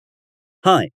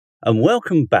Hi, and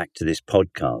welcome back to this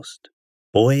podcast,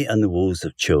 Boy and the Wolves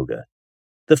of Chylgar,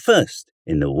 the first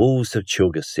in the Wolves of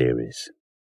Chylgar series.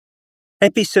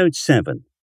 Episode 7,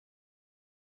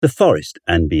 The Forest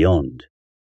and Beyond.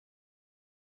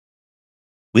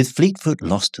 With Fleetfoot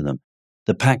lost to them,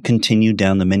 the pack continued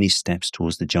down the many steps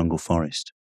towards the jungle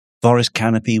forest. Forest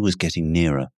canopy was getting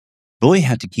nearer. Boy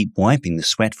had to keep wiping the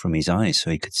sweat from his eyes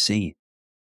so he could see.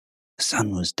 The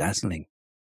sun was dazzling.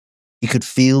 He could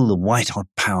feel the white-hot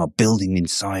power building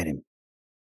inside him.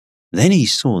 Then he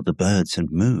saw the birds had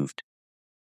moved.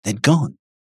 They'd gone.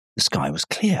 The sky was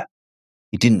clear.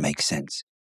 It didn't make sense.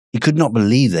 He could not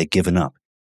believe they'd given up.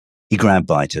 He grabbed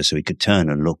Biter so he could turn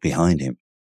and look behind him.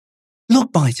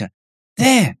 "Look, Biter!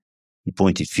 There!" He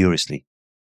pointed furiously.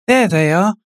 "There they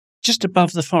are, just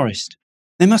above the forest.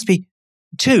 There must be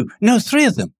 3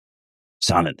 of them."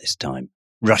 Silent this time,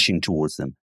 rushing towards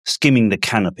them. Skimming the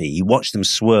canopy, he watched them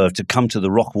swerve to come to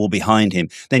the rock wall behind him,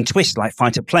 then twist like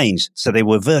fighter planes so they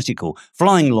were vertical,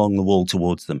 flying along the wall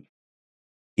towards them.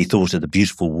 He thought of the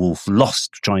beautiful wolf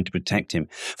lost trying to protect him,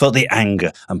 felt the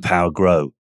anger and power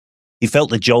grow. He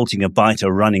felt the jolting of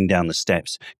Biter running down the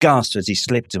steps, gasped as he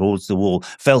slipped towards the wall,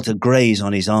 felt a graze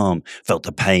on his arm, felt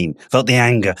the pain, felt the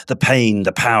anger, the pain,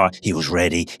 the power. He was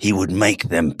ready. He would make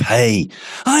them pay.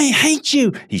 "I hate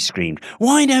you," he screamed.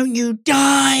 "Why don't you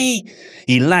die?"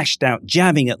 He lashed out,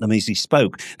 jabbing at them as he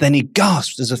spoke. Then he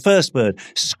gasped as the first bird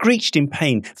screeched in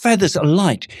pain, feathers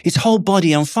alight, its whole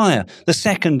body on fire. The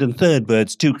second and third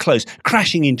birds too close,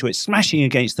 crashing into it, smashing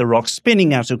against the rock,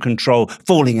 spinning out of control,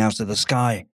 falling out of the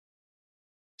sky.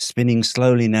 Spinning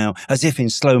slowly now, as if in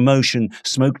slow motion,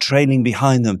 smoke trailing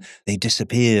behind them, they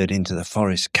disappeared into the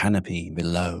forest canopy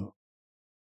below.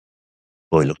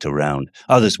 Boy looked around.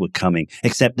 Others were coming,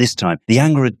 except this time the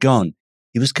anger had gone.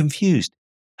 He was confused.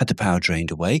 Had the power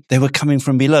drained away? They were coming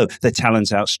from below, their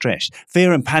talons outstretched.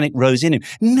 Fear and panic rose in him.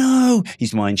 "No!"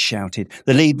 his mind shouted.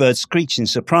 The lead bird screeched in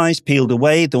surprise, peeled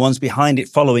away, the ones behind it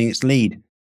following its lead.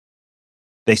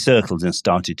 They circled and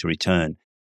started to return.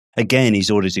 Again he's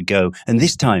ordered to go, and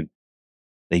this time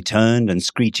they turned and,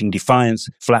 screeching defiance,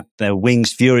 flapped their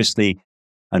wings furiously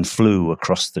and flew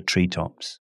across the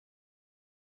treetops.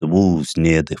 The wolves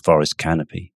neared the forest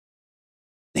canopy.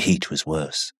 The heat was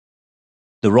worse.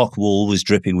 The rock wall was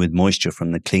dripping with moisture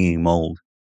from the clinging mold.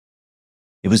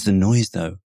 It was the noise,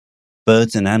 though.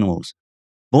 Birds and animals.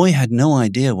 Boy had no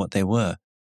idea what they were.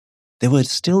 They were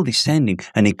still descending,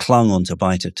 and he clung onto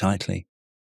Biter tightly.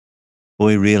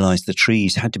 Boy realized the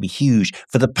trees had to be huge,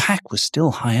 for the pack was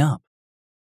still high up.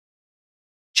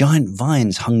 Giant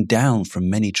vines hung down from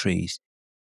many trees.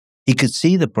 He could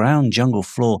see the brown jungle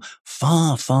floor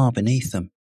far, far beneath them.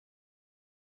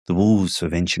 The wolves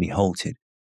eventually halted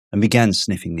and began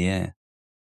sniffing the air.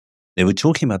 They were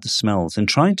talking about the smells and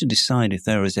trying to decide if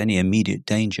there was any immediate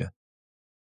danger.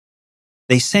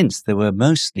 They sensed there were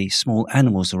mostly small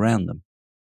animals around them.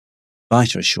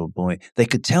 Biter assured Boy they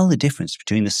could tell the difference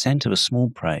between the scent of a small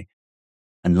prey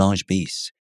and large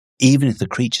beasts, even if the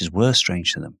creatures were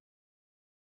strange to them.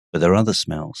 But there are other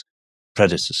smells,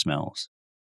 predator smells.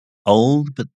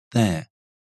 Old, but there.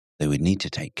 They would need to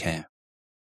take care.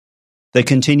 They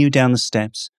continued down the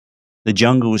steps. The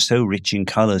jungle was so rich in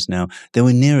colours now, they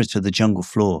were nearer to the jungle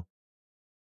floor.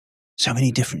 So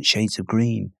many different shades of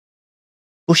green.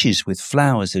 Bushes with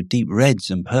flowers of deep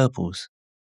reds and purples.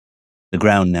 The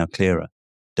ground now clearer,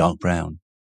 dark brown,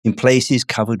 in places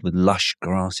covered with lush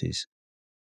grasses.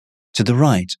 To the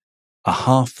right, a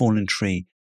half-fallen tree,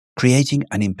 creating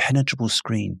an impenetrable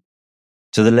screen.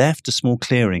 To the left, a small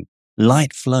clearing,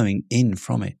 light flowing in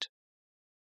from it.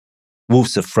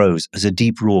 Wolfser froze as a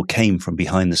deep roar came from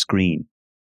behind the screen.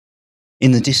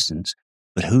 In the distance,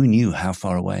 but who knew how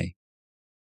far away?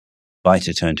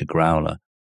 Biter turned to Growler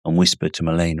and whispered to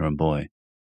Malena and Boy.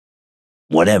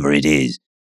 "Whatever it is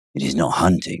not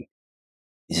hunting.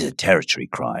 It is a territory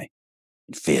cry.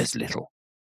 It fears little.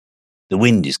 The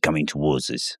wind is coming towards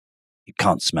us. It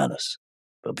can't smell us,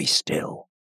 but be still,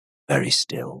 very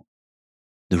still."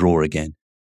 The roar again,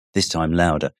 this time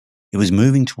louder. It was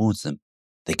moving towards them.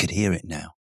 They could hear it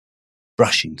now,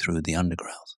 brushing through the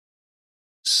undergrowth.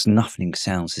 Snuffling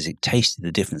sounds as it tasted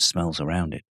the different smells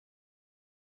around it.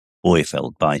 Boy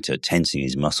felt Biter tensing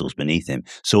his muscles beneath him,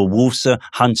 saw Wolfser,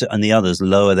 Hunter, and the others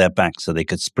lower their backs so they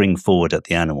could spring forward at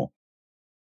the animal.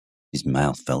 His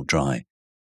mouth felt dry.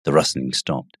 The rustling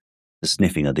stopped, the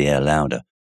sniffing of the air louder.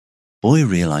 Boy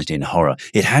realized in horror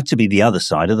it had to be the other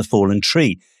side of the fallen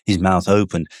tree. His mouth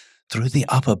opened. Through the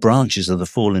upper branches of the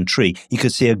fallen tree, he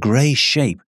could see a grey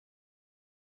shape.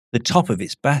 The top of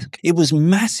its back, it was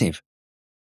massive.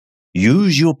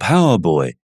 "Use your power,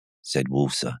 Boy," said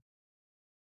Wolfser.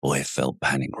 Boy felt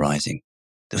panic rising.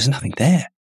 There was nothing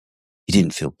there. He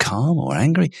didn't feel calm or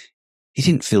angry. He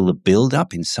didn't feel the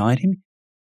build-up inside him.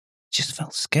 He just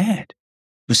felt scared.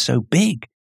 It was so big.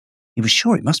 He was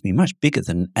sure it must be much bigger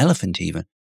than an elephant even,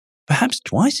 perhaps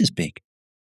twice as big.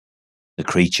 The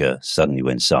creature suddenly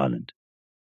went silent.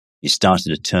 It started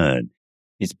to turn.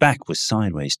 Its back was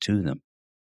sideways to them.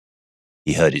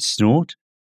 He heard it snort,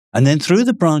 and then through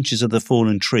the branches of the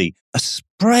fallen tree, a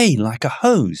spray like a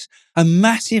hose, a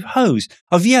massive hose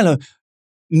of yellow,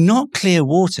 not clear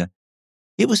water.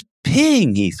 It was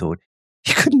peeing, he thought.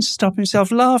 He couldn't stop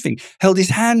himself laughing, held his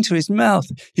hand to his mouth.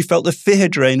 He felt the fear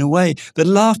drain away. The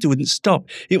laughter wouldn't stop.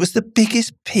 It was the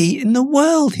biggest pee in the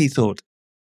world, he thought.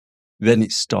 Then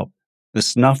it stopped. The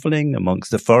snuffling amongst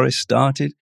the forest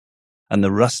started, and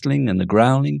the rustling and the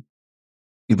growling.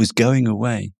 It was going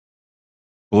away.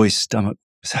 Boy's stomach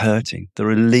was hurting, the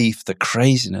relief, the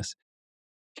craziness.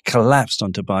 He collapsed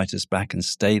onto Biter's back and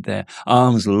stayed there,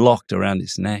 arms locked around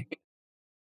its neck.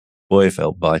 Boy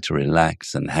felt Biter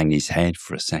relax and hang his head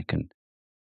for a second,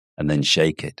 and then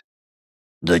shake it.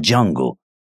 The jungle,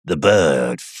 the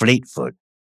bird, Fleetfoot.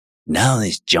 Now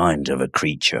this giant of a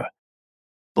creature.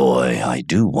 Boy, I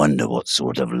do wonder what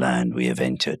sort of land we have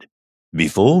entered.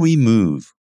 Before we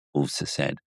move, Ulster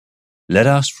said, let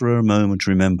us for a moment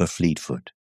remember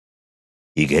Fleetfoot.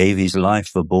 He gave his life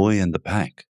for Boy and the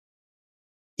pack.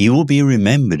 He will be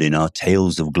remembered in our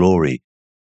tales of glory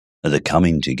at the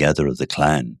coming together of the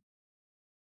clan.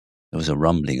 There was a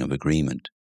rumbling of agreement.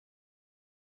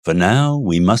 For now,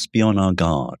 we must be on our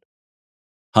guard.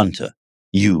 Hunter,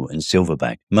 you and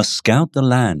Silverback must scout the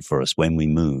land for us when we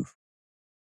move.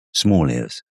 Small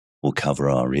Ears will cover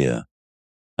our rear.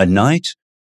 At night,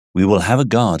 we will have a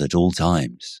guard at all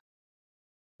times.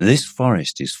 This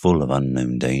forest is full of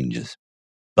unknown dangers.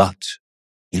 But,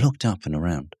 he looked up and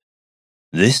around,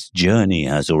 this journey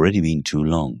has already been too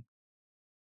long.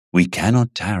 We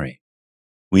cannot tarry.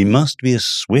 We must be as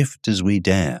swift as we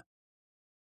dare.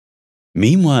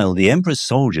 Meanwhile, the Emperor's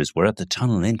soldiers were at the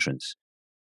tunnel entrance.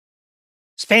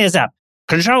 Spears up!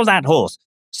 Control that horse!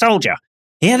 Soldier!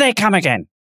 Here they come again!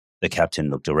 The captain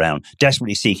looked around,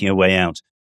 desperately seeking a way out.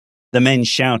 The men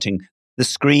shouting, the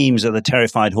screams of the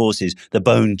terrified horses, the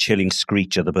bone-chilling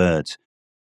screech of the birds.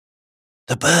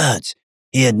 The birds!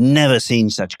 He had never seen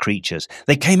such creatures.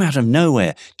 They came out of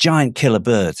nowhere, giant killer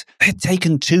birds. They had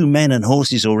taken 2 men and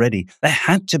horses already. There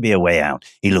had to be a way out.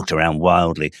 He looked around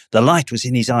wildly. The light was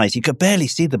in his eyes. He could barely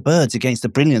see the birds against the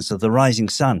brilliance of the rising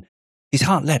sun. His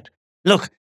heart leapt. Look,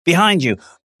 behind you,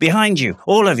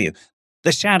 all of you.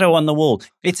 The shadow on the wall.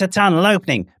 It's a tunnel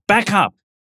opening. Back up.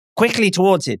 Quickly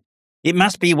towards it. It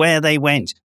must be where they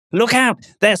went. Look out!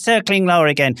 They're circling lower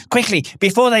again. Quickly,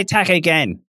 before they attack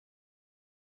again.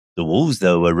 The wolves,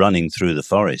 though, were running through the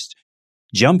forest,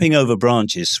 jumping over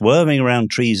branches, swerving around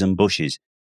trees and bushes.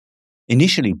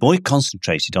 Initially, Boy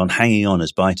concentrated on hanging on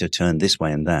as Biter turned this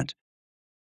way and that.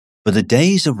 But the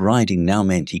days of riding now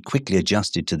meant he quickly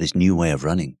adjusted to this new way of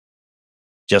running.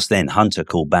 Just then, Hunter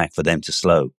called back for them to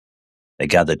slow. They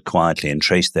gathered quietly and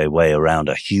traced their way around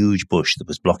a huge bush that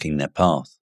was blocking their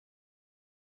path.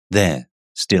 There,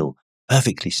 still,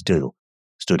 perfectly still,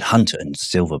 stood Hunter and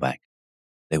Silverback.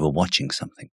 They were watching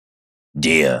something.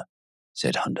 Deer,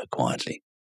 said Hunter quietly.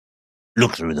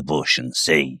 Look through the bush and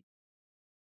see.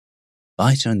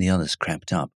 Biter and the others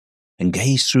crept up and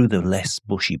gazed through the less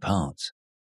bushy parts.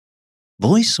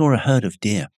 Boy saw a herd of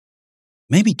deer,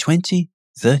 maybe 20,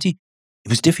 30. It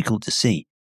was difficult to see,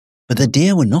 but the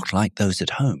deer were not like those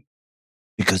at home,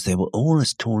 because they were all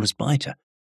as tall as Biter.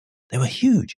 They were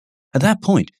huge. At that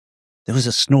point, there was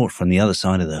a snort from the other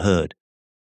side of the herd.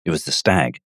 It was the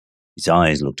stag. His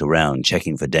eyes looked around,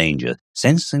 checking for danger,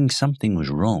 sensing something was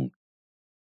wrong.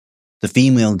 The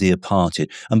female deer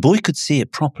parted, and Boy could see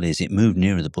it properly as it moved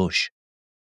nearer the bush.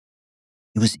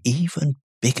 It was even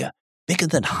bigger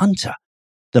than Hunter.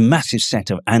 The massive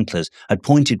set of antlers had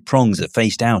pointed prongs that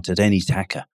faced out at any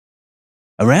attacker.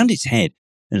 Around its head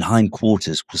and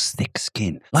hindquarters was thick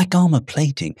skin, like armor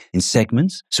plating, in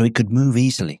segments so it could move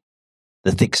easily.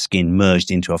 The thick skin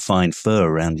merged into a fine fur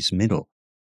around its middle.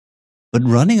 But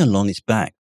running along its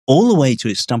back, all the way to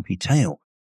its stumpy tail,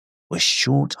 were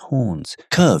short horns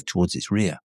curved towards its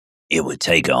rear. It would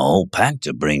take a whole pack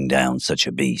to bring down such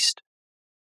a beast,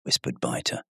 whispered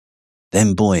Biter.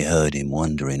 Then Boy heard him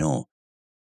wonder in awe.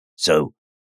 So,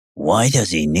 why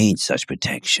does he need such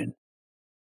protection?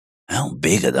 How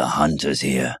big are the hunters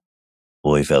here?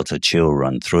 Boy felt a chill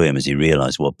run through him as he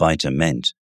realized what Biter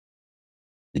meant.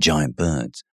 The giant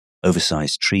birds,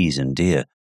 oversized trees and deer,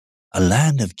 a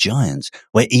land of giants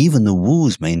where even the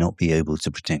wolves may not be able to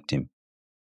protect him.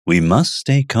 We must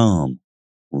stay calm,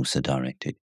 Ulster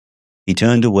directed. He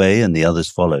turned away and the others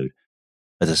followed.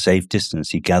 At a safe distance,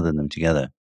 he gathered them together.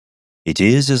 It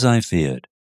is as I feared.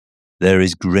 There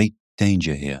is great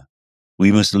danger here.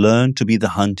 We must learn to be the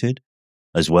hunted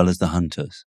as well as the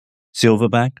hunters.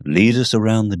 Silverback, lead us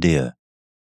around the deer.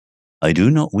 I do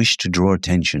not wish to draw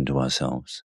attention to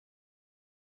ourselves.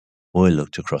 Boy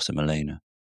looked across at Malena,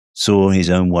 saw his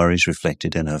own worries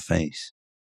reflected in her face.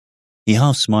 He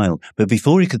half smiled, but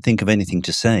before he could think of anything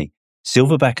to say,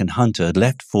 Silverback and Hunter had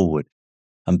leapt forward,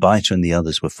 and Biter and the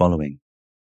others were following.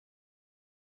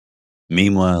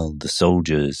 Meanwhile, the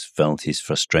soldiers felt his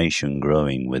frustration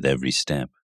growing with every step.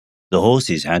 The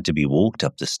horses had to be walked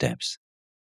up the steps.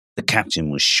 The captain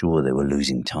was sure they were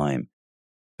losing time.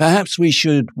 Perhaps we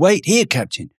should wait here,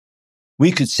 Captain.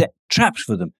 We could set traps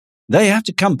for them. They have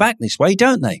to come back this way,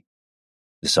 don't they?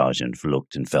 The sergeant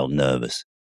looked and felt nervous.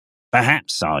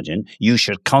 Perhaps, Sergeant, you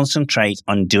should concentrate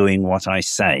on doing what I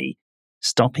say.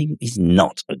 Stopping is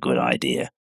not a good idea.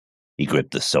 He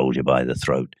gripped the soldier by the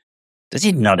throat. Does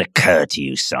it not occur to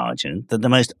you, Sergeant, that the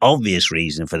most obvious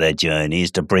reason for their journey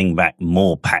is to bring back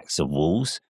more packs of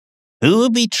wolves? Who will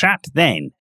be trapped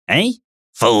then, eh?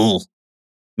 Fool!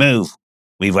 Move.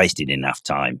 We've wasted enough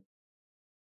time.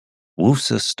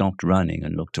 Wolfser stopped running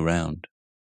and looked around.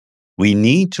 We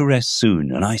need to rest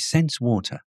soon, and I sense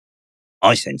water.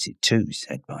 I sense it too,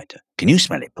 said Biter. Can you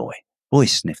smell it, boy? Boy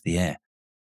sniffed the air.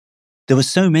 There were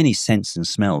so many scents and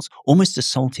smells, almost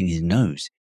assaulting his nose.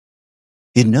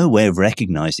 He had no way of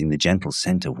recognizing the gentle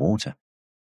scent of water.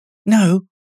 No,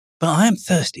 but I am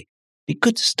thirsty. Be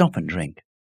good to stop and drink.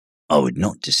 I would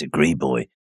not disagree, boy.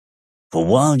 For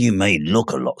while you may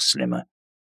look a lot slimmer,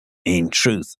 in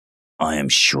truth, I am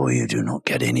sure you do not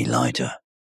get any lighter.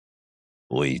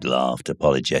 Boy laughed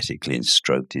apologetically and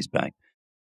stroked his back.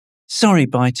 Sorry,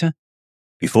 Biter.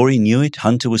 Before he knew it,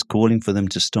 Hunter was calling for them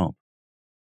to stop.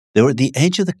 They were at the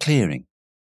edge of the clearing.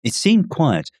 It seemed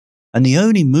quiet, and the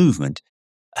only movement,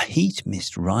 a heat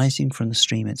mist rising from the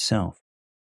stream itself.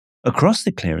 Across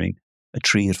the clearing, a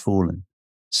tree had fallen.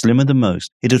 Slimmer than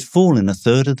most, it had fallen a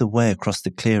third of the way across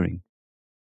the clearing.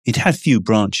 It had few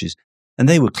branches, and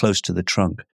they were close to the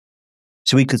trunk,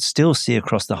 so he could still see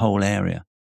across the whole area.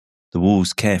 The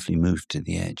wolves carefully moved to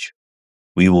the edge.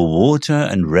 We will water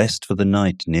and rest for the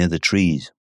night near the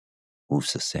trees,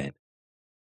 Wolfser said.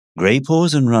 Grey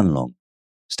Paws and Runlong,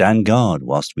 stand guard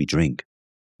whilst we drink.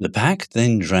 The pack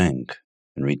then drank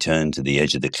and returned to the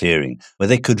edge of the clearing where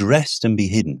they could rest and be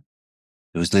hidden.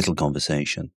 There was little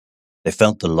conversation. They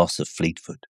felt the loss of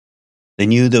Fleetfoot. They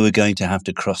knew they were going to have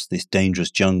to cross this dangerous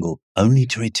jungle only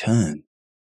to return.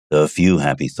 There were few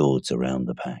happy thoughts around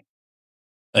the pack.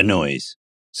 A noise,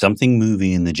 something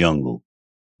moving in the jungle.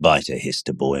 Biter hissed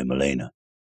to Boy and Malena.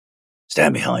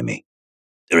 Stand behind me.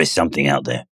 There is something out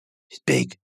there. It's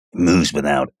big. It moves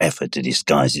without effort to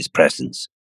disguise its presence.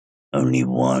 Only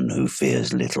one who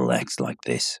fears little acts like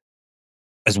this.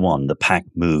 As one, the pack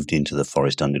moved into the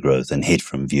forest undergrowth and hid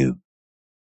from view.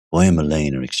 Boy and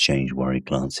Malena exchanged worried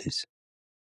glances.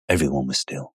 Everyone was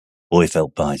still. Boy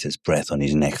felt Biter's breath on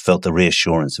his neck, felt the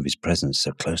reassurance of his presence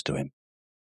so close to him.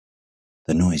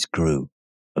 The noise grew,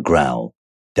 a growl,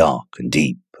 dark and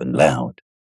deep and loud.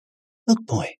 Look,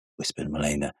 boy, whispered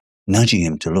Malena, nudging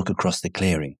him to look across the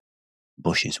clearing.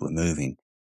 Bushes were moving.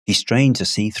 He strained to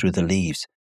see through the leaves.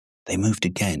 They moved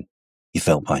again. He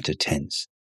felt Biter tense.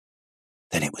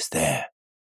 Then it was there.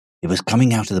 It was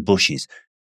coming out of the bushes,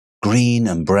 green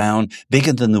and brown,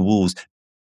 bigger than the wolves,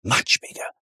 much bigger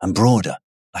and broader,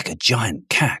 like a giant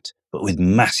cat, but with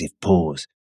massive paws.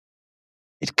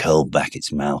 It curled back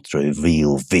its mouth to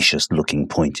reveal vicious-looking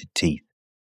pointed teeth.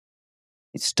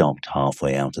 It stopped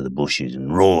halfway out of the bushes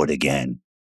and roared again.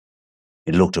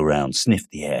 It looked around,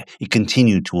 sniffed the air. It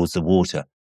continued towards the water,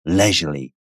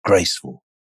 leisurely, graceful,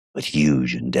 but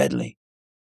huge and deadly.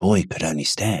 Boy could only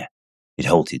stare. It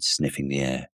halted, sniffing the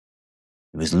air.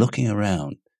 It was looking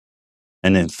around,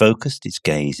 and then focused its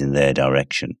gaze in their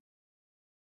direction.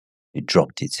 It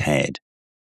dropped its head,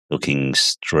 looking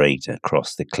straight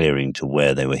across the clearing to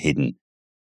where they were hidden,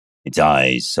 its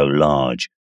eyes so large,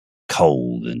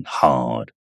 cold and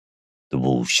hard. The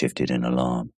wolves shifted in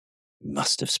alarm. It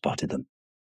must have spotted them.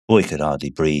 Boy could hardly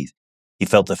breathe. He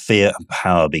felt the fear and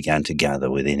power began to gather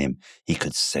within him. He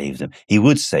could save them. He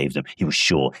would save them, he was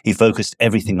sure. He focused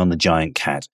everything on the giant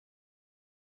cat.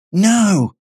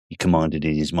 No, he commanded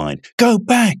in his mind. Go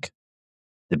back!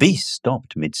 The beast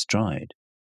stopped mid-stride,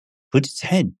 put its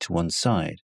head to one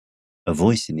side. A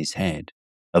voice in his head,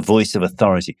 a voice of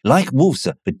authority, like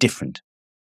Wolfser, but different.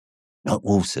 Not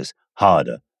Wolfser's,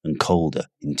 harder and colder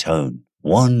in tone.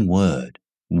 One word.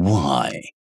 Why?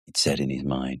 It said in his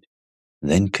mind,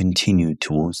 then continued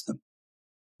towards them.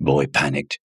 Boy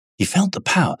panicked. He felt the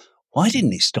power. Why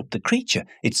didn't it stop the creature?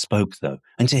 It spoke, though,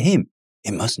 and to him,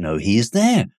 it must know he is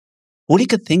there. All he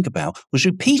could think about was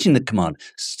repeating the command,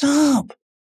 "Stop!"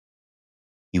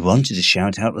 He wanted to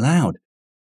shout out loud,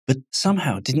 but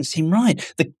somehow it didn't seem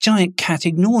right. The giant cat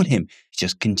ignored him. It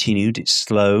just continued its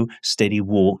slow, steady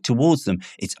walk towards them,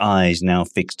 its eyes now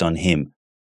fixed on him.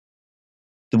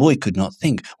 The boy could not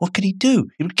think. What could he do?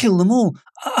 He would kill them all.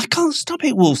 I can't stop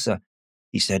it, Wolser,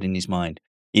 he said in his mind.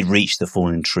 It reached the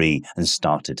fallen tree and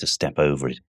started to step over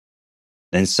it.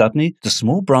 Then suddenly, the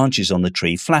small branches on the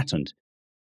tree flattened.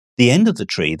 The end of the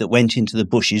tree that went into the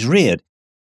bushes reared.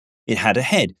 It had a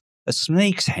head, a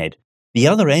snake's head. The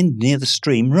other end near the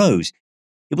stream rose.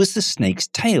 It was the snake's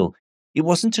tail. It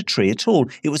wasn't a tree at all.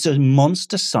 It was a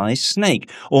monster-sized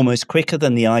snake. Almost quicker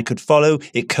than the eye could follow,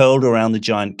 it curled around the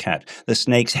giant cat. The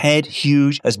snake's head,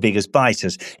 huge, as big as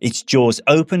biters. Its jaws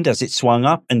opened as it swung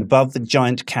up and above the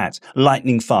giant cat,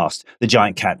 lightning fast. The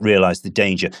giant cat realized the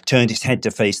danger, turned its head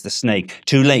to face the snake.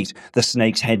 Too late, the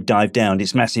snake's head dived down,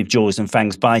 its massive jaws and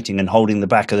fangs biting and holding the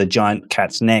back of the giant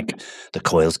cat's neck. The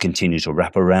coils continued to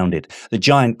wrap around it. The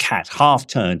giant cat half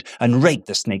turned and raked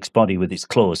the snake's body with its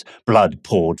claws. Blood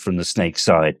poured from the snake's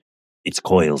side. Its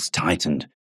coils tightened.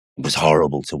 It was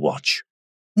horrible to watch.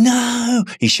 "No!"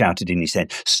 he shouted in his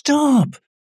head. "Stop!"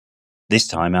 This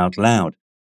time out loud.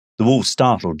 The wolf,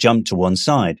 startled, jumped to one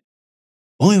side.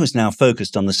 Boy was now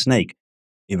focused on the snake.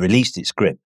 It released its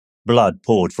grip. Blood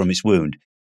poured from its wound.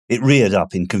 It reared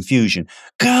up in confusion.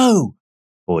 "Go!"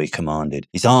 Boy commanded,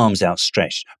 his arms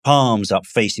outstretched, palms up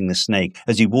facing the snake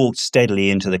as he walked steadily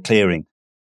into the clearing.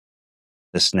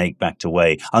 The snake backed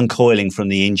away, uncoiling from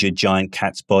the injured giant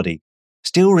cat's body.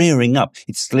 Still rearing up,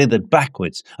 it slithered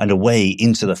backwards and away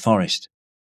into the forest.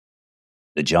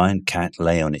 The giant cat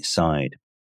lay on its side,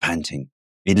 panting.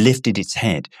 It lifted its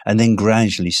head and then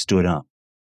gradually stood up.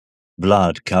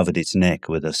 Blood covered its neck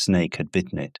where the snake had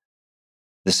bitten it.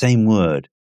 The same word,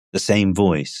 the same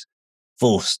voice,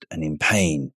 forced and in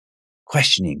pain,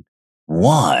 questioning,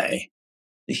 "Why?"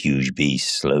 The huge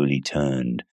beast slowly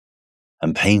turned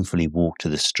and painfully walked to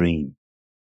the stream.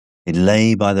 It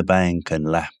lay by the bank and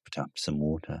lapped up some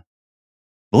water.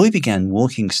 Boy began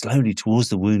walking slowly towards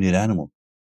the wounded animal.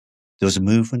 There was a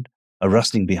movement, a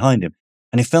rustling behind him,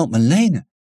 and he felt Malena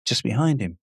just behind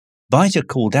him. Biter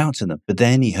called out to them, but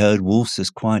then he heard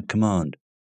Wolf's quiet command.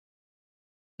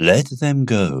 "Let them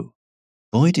go."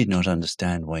 Boy did not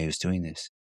understand why he was doing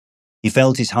this. He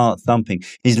felt his heart thumping.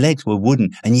 His legs were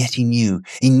wooden, and yet he knew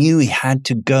he had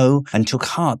to go, and took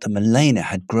heart that Malena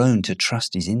had grown to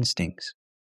trust his instincts.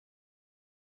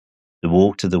 The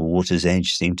walk to the water's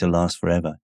edge seemed to last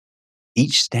forever.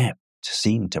 Each step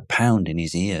seemed to pound in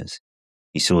his ears.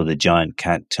 He saw the giant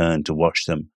cat turn to watch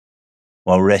them,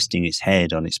 while resting its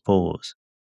head on its paws.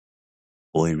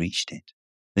 Boy reached it.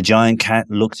 The giant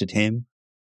cat looked at him,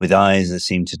 with eyes that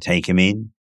seemed to take him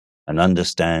in and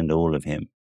understand all of him,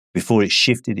 before it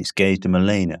shifted its gaze to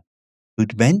Malena,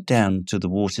 who'd bent down to the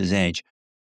water's edge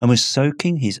and was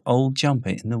soaking his old jumper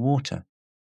in the water.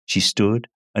 She stood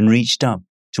and reached up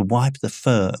to wipe the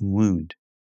fur and wound.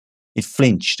 It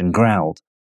flinched and growled,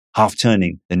 half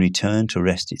turning, then returned to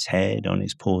rest its head on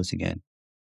its paws again.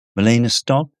 Malena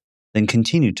stopped, then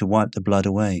continued to wipe the blood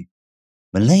away.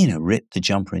 Malena ripped the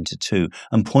jumper into two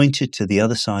and pointed to the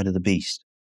other side of the beast.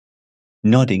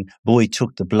 Nodding, Boy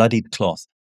took the bloodied cloth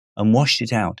and washed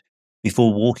it out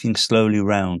before walking slowly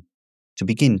round to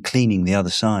begin cleaning the other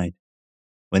side.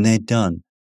 When they had done,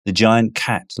 the giant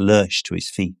cat lurched to its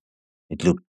feet. It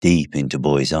looked deep into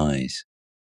Boy's eyes.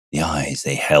 The eyes,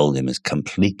 they held him as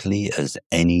completely as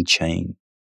any chain.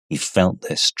 He felt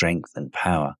their strength and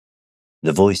power.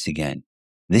 The voice again,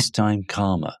 this time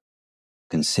calmer,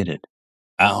 considered.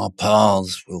 "Our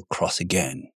paths will cross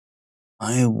again.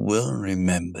 I will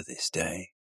remember this day."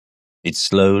 It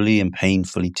slowly and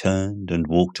painfully turned and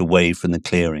walked away from the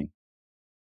clearing,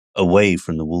 away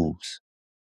from the wolves.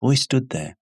 Boy stood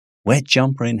there, wet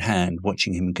jumper in hand,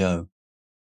 watching him go.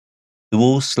 The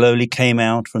wolves slowly came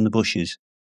out from the bushes.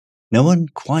 No one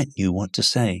quite knew what to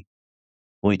say.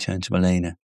 Boy turned to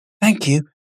Malena. "Thank you.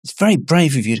 It's very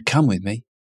brave of you to come with me."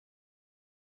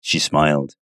 She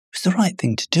smiled. "It was the right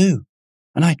thing to do,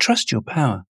 and I trust your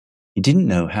power." He didn't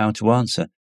know how to answer,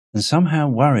 and somehow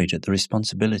worried at the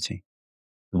responsibility.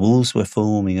 The wolves were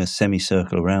forming a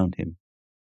semicircle around him.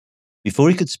 Before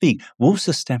he could speak,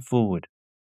 Wolfster stepped forward.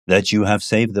 "That you have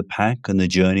saved the pack and the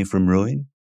journey from ruin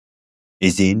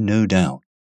is in no doubt."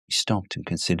 He stopped and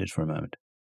considered for a moment.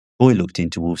 Boy looked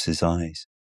into Wolfster's eyes.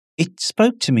 "It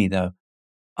spoke to me, though.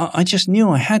 I just knew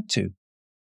I had to."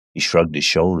 He shrugged his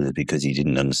shoulders because he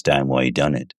didn't understand why he'd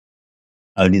done it.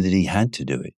 Only that he had to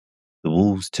do it. The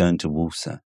wolves turned to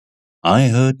Wolfster. I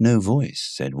heard no voice,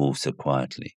 said Wolfser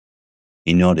quietly.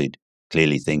 He nodded,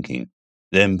 clearly thinking.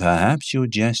 Then perhaps your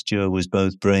gesture was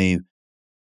both brave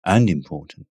and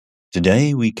important.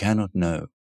 Today we cannot know.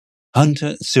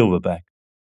 Hunter Silverback,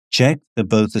 check that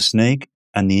both the snake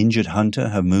and the injured hunter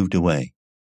have moved away.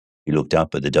 He looked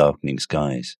up at the darkening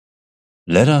skies.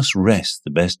 Let us rest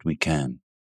the best we can.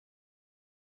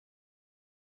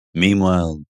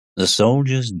 Meanwhile, the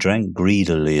soldiers drank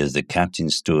greedily as the captain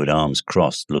stood arms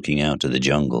crossed looking out at the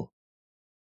jungle.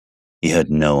 He had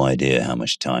no idea how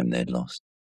much time they'd lost.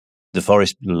 The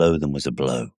forest below them was a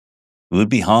blow. It would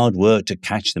be hard work to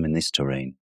catch them in this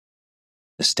terrain.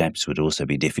 The steppes would also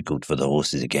be difficult for the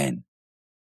horses again.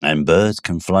 And birds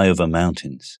can fly over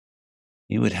mountains.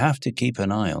 He would have to keep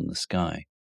an eye on the sky.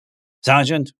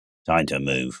 Sergeant, time to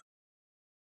move.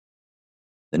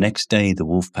 The next day the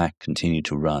wolf pack continued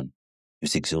to run. It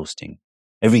was exhausting.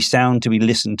 Every sound to be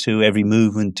listened to, every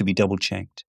movement to be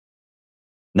double-checked.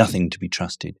 Nothing to be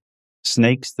trusted.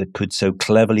 Snakes that could so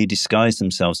cleverly disguise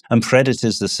themselves, and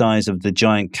predators the size of the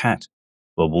giant cat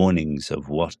were warnings of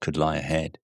what could lie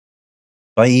ahead.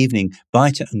 By evening,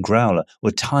 Biter and Growler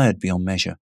were tired beyond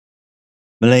measure.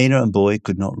 Milena and Boy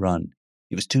could not run.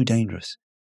 It was too dangerous.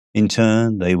 In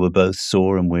turn, they were both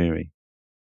sore and weary.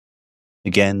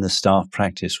 Again, the staff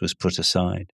practice was put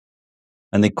aside,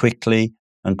 and they quickly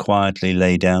and quietly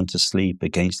lay down to sleep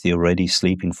against the already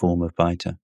sleeping form of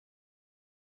Biter.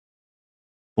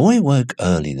 Boy woke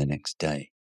early the next day.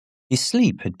 His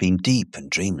sleep had been deep and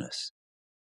dreamless.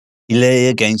 He lay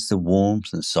against the warmth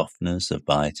and softness of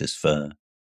Biter's fur,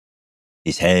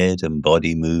 his head and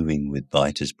body moving with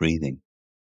Biter's breathing.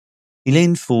 He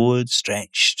leaned forward,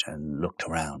 stretched, and looked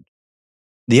around.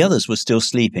 The others were still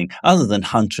sleeping, other than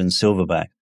Hunter and Silverback,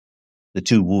 the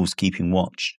two wolves keeping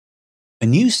watch. A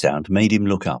new sound made him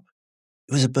look up.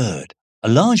 It was a bird, a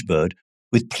large bird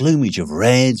with plumage of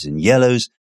reds and yellows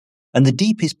and the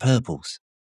deepest purples.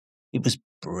 It was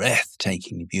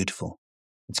breathtakingly beautiful.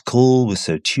 Its call was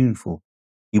so tuneful.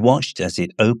 He watched as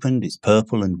it opened its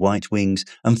purple and white wings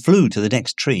and flew to the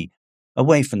next tree,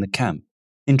 away from the camp.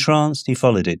 Entranced, he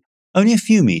followed it. Only a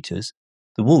few meters.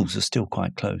 The wolves were still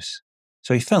quite close,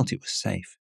 so he felt it was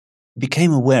safe. He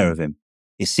became aware of him.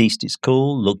 It ceased its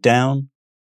call, looked down,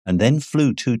 and then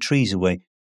flew 2 trees away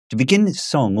to begin its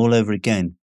song all over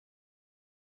again.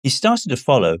 He started to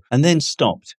follow and then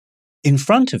stopped. In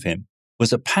front of him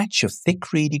was a patch of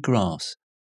thick reedy grass,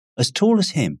 as tall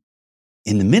as him.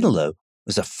 In the middle, though,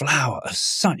 was a flower of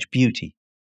such beauty.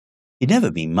 He'd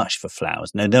never been much for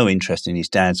flowers, no interest in his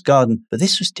dad's garden, but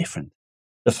this was different.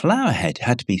 The flower head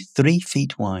had to be 3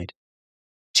 feet wide.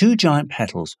 2 giant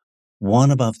petals, one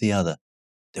above the other.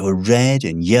 They were red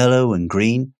and yellow and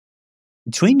green.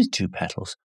 Between the 2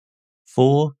 petals,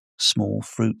 4 small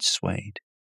fruits swayed.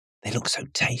 They looked so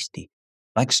tasty,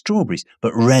 like strawberries,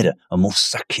 but redder and more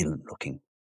succulent looking.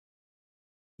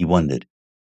 He wondered,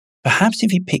 perhaps if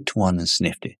he picked one and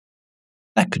sniffed it,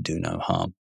 that could do no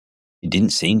harm. It didn't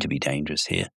seem to be dangerous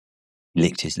here. He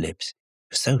licked his lips.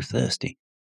 He was so thirsty,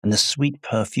 and the sweet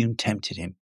perfume tempted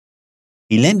him.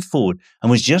 He leaned forward and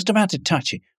was just about to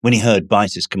touch it when he heard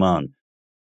Biter's command.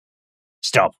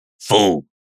 Stop, fool!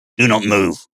 Do not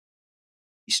move!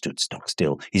 He stood stock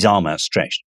still, his arm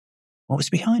outstretched. What was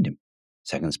behind him?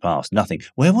 Seconds passed, nothing.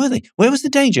 Where were they? Where was the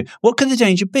danger? What could the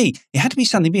danger be? It had to be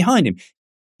something behind him.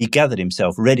 He gathered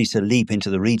himself, ready to leap into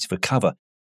the reeds for cover.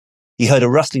 He heard a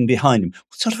rustling behind him.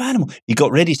 What sort of animal? He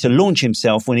got ready to launch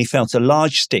himself when he felt a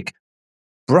large stick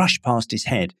brush past his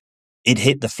head. It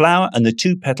hit the flower, and the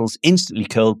 2 petals instantly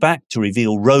curled back to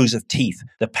reveal rows of teeth.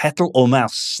 The petal or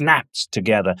mouth snapped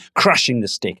together, crushing the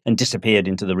stick, and disappeared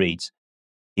into the reeds.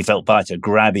 He felt Biter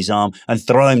grab his arm and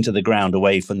throw him to the ground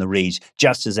away from the reeds,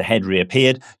 just as the head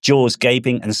reappeared, jaws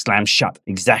gaping and slammed shut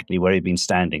exactly where he'd been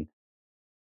standing.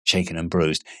 Shaken and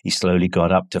bruised, he slowly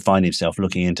got up to find himself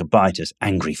looking into Biter's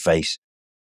angry face.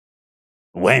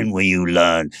 When will you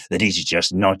learn that it is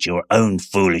just not your own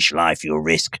foolish life you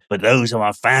risk, but those of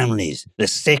our families, the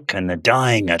sick and the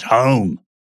dying at home?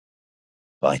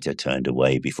 Biter turned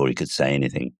away before he could say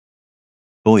anything.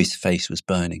 Boy's face was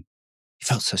burning. He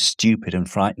felt so stupid and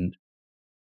frightened.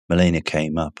 Milena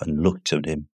came up and looked at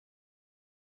him.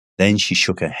 Then she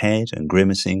shook her head and,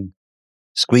 grimacing,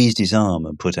 squeezed his arm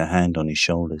and put her hand on his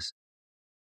shoulders.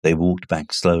 They walked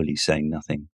back slowly, saying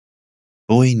nothing.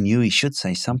 Boy knew he should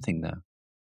say something, though.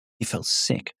 He felt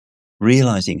sick,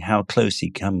 realizing how close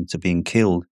he'd come to being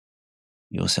killed.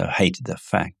 He also hated the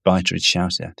fact Biter had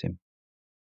shouted at him.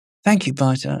 Thank you,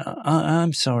 Biter.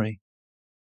 I'm sorry.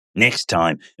 Next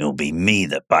time, it will be me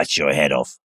that bites your head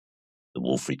off, the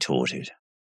wolf retorted,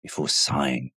 before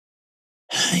sighing.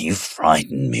 You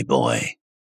frightened me, boy.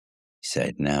 he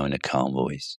said, now in a calm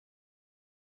voice.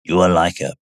 You are like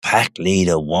a pack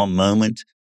leader one moment,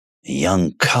 a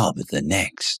young cub the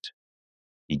next.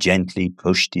 He gently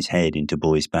pushed his head into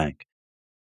Boy's back,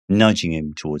 nudging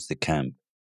him towards the camp.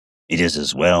 It is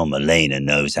as well Malena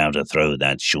knows how to throw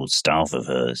that short staff of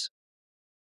hers.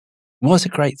 It was a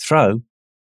great throw,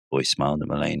 Boy smiled at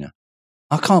Malena.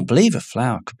 I can't believe a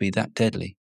flower could be that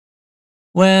deadly.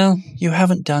 Well, you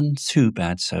haven't done too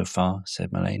bad so far,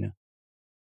 said Malena.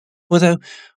 Although,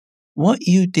 what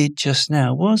you did just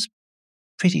now was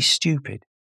pretty stupid.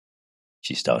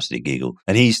 She started to giggle,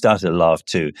 and he started to laugh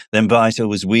too. Then Biter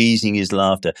was wheezing his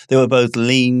laughter. They were both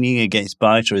leaning against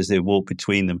Biter as they walked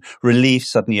between them, relief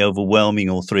suddenly overwhelming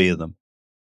all three of them.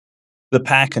 The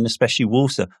pack, and especially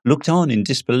Walter, looked on in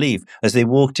disbelief as they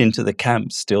walked into the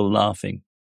camp, still laughing.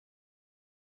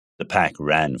 The pack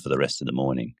ran for the rest of the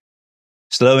morning,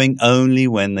 slowing only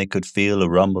when they could feel a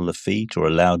rumble of feet or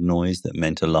a loud noise that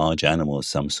meant a large animal of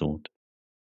some sort.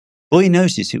 Boy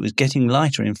noticed it was getting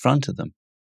lighter in front of them.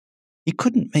 He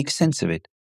couldn't make sense of it.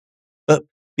 But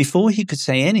before he could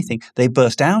say anything, they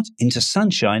burst out into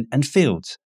sunshine and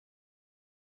fields.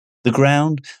 The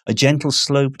ground, a gentle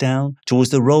slope down towards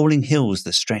the rolling hills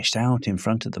that stretched out in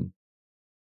front of them.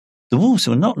 The wolves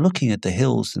were not looking at the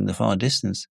hills in the far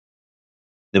distance.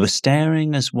 They were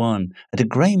staring as one at a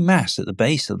grey mass at the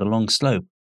base of the long slope.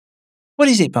 What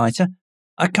is it, Biter?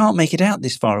 I can't make it out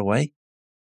this far away.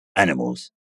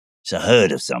 Animals. It's a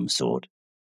herd of some sort,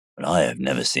 but I have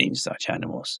never seen such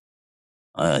animals.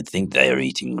 I think they are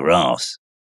eating grass.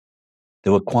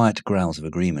 There were quiet growls of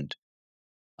agreement.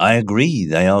 I agree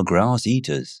they are grass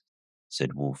eaters,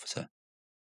 said Walter.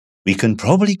 We can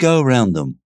probably go around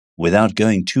them without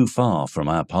going too far from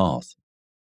our path.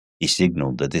 He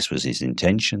signalled that this was his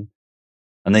intention,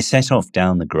 and they set off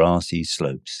down the grassy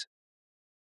slopes.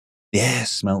 The air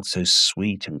smelt so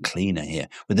sweet and cleaner here,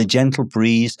 with a gentle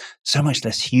breeze so much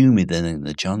less humid than in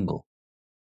the jungle.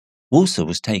 Walter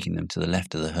was taking them to the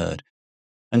left of the herd,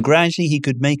 and gradually he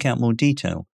could make out more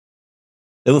detail.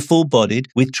 They were full-bodied,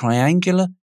 with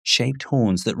triangular-shaped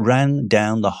horns that ran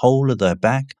down the whole of their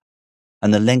back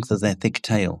and the length of their thick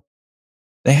tail.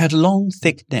 They had long,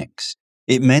 thick necks.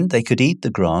 It meant they could eat the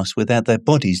grass without their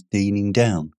bodies leaning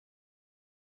down.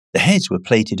 The heads were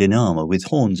plated in armour with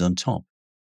horns on top.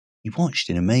 He watched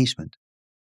in amazement.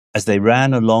 As they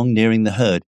ran along nearing the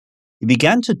herd, it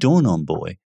began to dawn on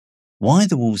Boy why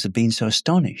the wolves had been so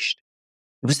astonished.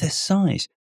 It was their size.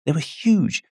 They were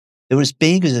huge. They were as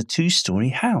big as a 2-story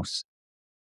house.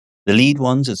 The lead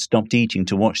ones had stopped eating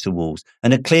to watch the wolves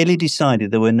and had clearly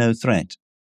decided they were no threat.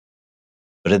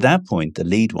 But at that point, the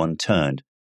lead one turned,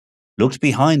 looked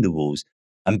behind the wolves,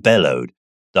 and bellowed.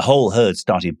 The whole herd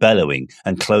started bellowing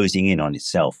and closing in on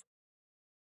itself.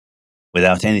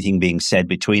 Without anything being said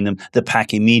between them, the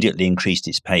pack immediately increased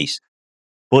its pace.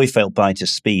 Boy felt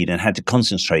Biter's speed and had to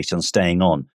concentrate on staying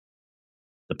on.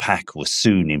 The pack was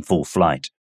soon in full flight.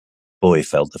 Boy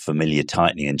felt the familiar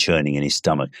tightening and churning in his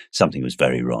stomach. Something was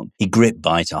very wrong. He gripped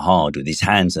Biter hard with his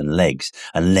hands and legs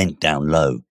and leant down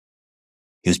low.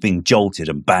 He was being jolted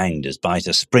and banged as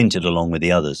Biter sprinted along with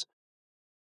the others.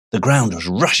 The ground was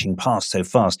rushing past so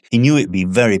fast, he knew it would be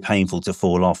very painful to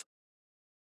fall off.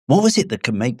 What was it that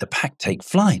could make the pack take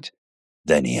flight?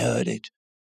 Then he heard it.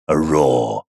 A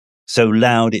roar, so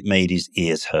loud it made his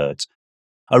ears hurt.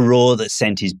 A roar that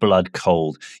sent his blood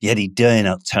cold, yet he dare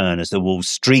not turn as the wolves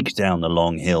streaked down the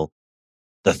long hill.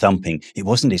 The thumping, it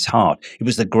wasn't his heart, it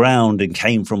was the ground and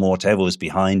came from whatever was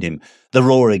behind him. The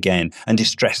roar again, and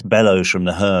distressed bellows from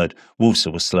the herd.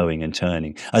 Woosa was slowing and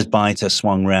turning. As Biter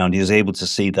swung round, he was able to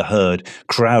see the herd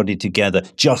crowded together,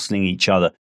 jostling each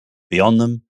other. Beyond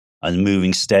them, and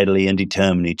moving steadily and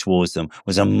determinedly towards them,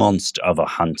 was a monster of a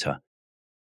hunter.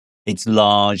 Its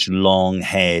large, long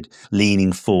head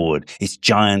leaning forward, its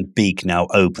giant beak now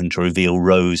open to reveal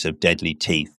rows of deadly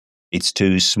teeth. Its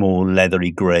 2 small,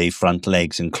 leathery grey front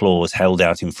legs and claws held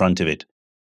out in front of it.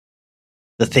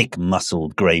 The thick,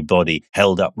 muscled grey body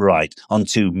held upright on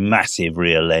 2 massive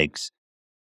rear legs.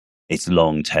 Its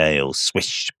long tail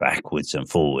swished backwards and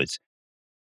forwards.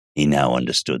 He now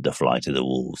understood the flight of the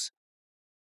wolves.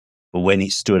 But when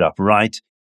it stood upright,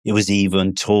 it was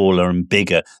even taller and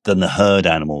bigger than the herd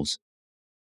animals.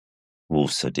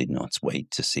 Wolfsa did not wait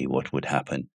to see what would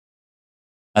happen.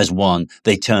 As one,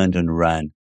 they turned and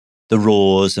ran, the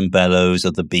roars and bellows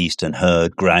of the beast and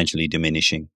herd gradually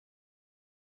diminishing.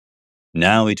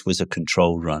 Now it was a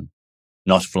controlled run,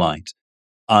 not flight,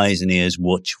 eyes and ears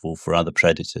watchful for other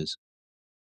predators.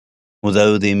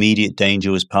 Although the immediate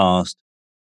danger was past,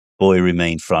 Boy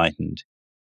remained frightened.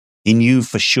 He knew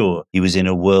for sure he was in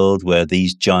a world where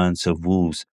these giants of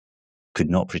wolves could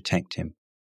not protect him.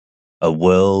 A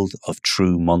World of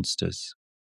True Monsters.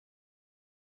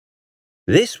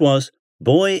 This was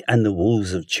Boy and the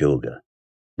Wolves of Chylgar,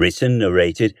 written,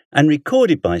 narrated, and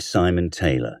recorded by Simon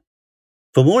Taylor.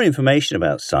 For more information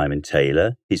about Simon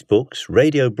Taylor, his books,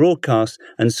 radio broadcasts,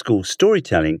 and school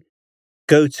storytelling,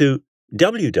 go to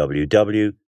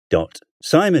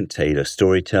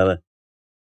www.simontaylorstoryteller.com.